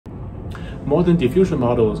Modern diffusion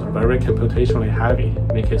models are very computationally heavy,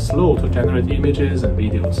 make it slow to generate images and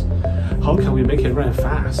videos. How can we make it run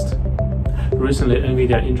fast? Recently,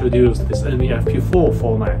 NVIDIA introduced this NVFP4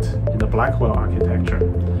 format in the Blackwell architecture.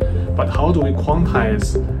 But how do we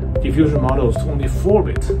quantize diffusion models to only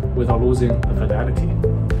 4-bit without losing the fidelity?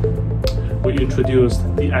 We introduced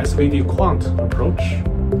the SVDQuant approach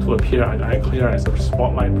to appear at iClear as a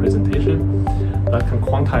spotlight presentation that can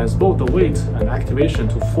quantize both the weight and activation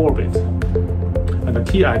to 4-bit. And the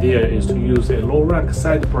key idea is to use a low-rank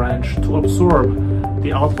side branch to absorb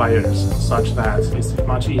the outliers such that it's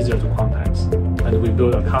much easier to quantize. And we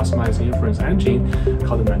built a customized inference engine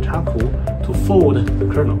called Nunchaku to fold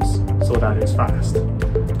the kernels so that it's fast.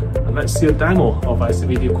 And let's see a demo of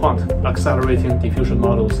SVDQuant accelerating diffusion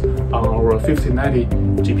models on our 5090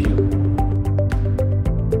 GPU.